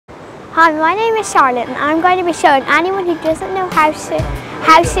Hi, my name is Charlotte and I'm going to be showing anyone who doesn't know how to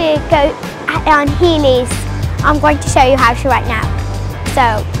go on Heeleys. I'm going to show you how to right now.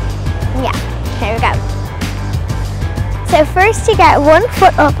 So, yeah, here we go. So first you get 1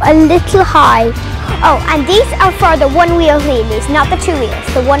 foot up a little high. Oh, and these are for the 1-wheel Heeleys, not the 2 wheels,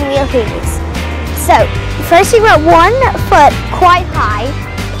 the 1-wheel Heeleys. So, first you get 1 foot quite high,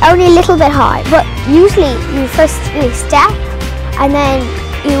 only a little bit high, but usually you first do a step and then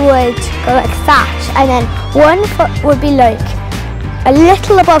you would go like that, and then 1 foot would be like a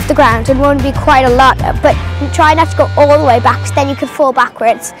little above the ground and 1 would be quite a lot, but try not to go all the way back, so then you could fall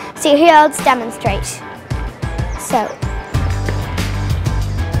backwards. So here I'll just demonstrate. So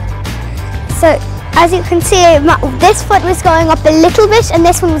as you can see, this foot was going up a little bit and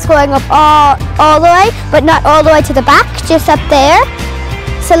this one was going up all the way, but not all the way to the back, just up there.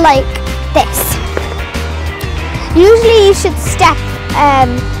 So like this. Usually you should step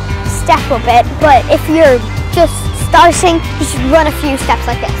a bit, but if you're just starting, you should run a few steps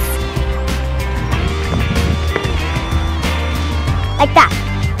like this. Like that.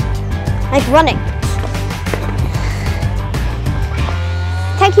 Like running.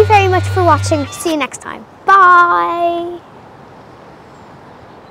 Thank you very much for watching. See you next time. Bye!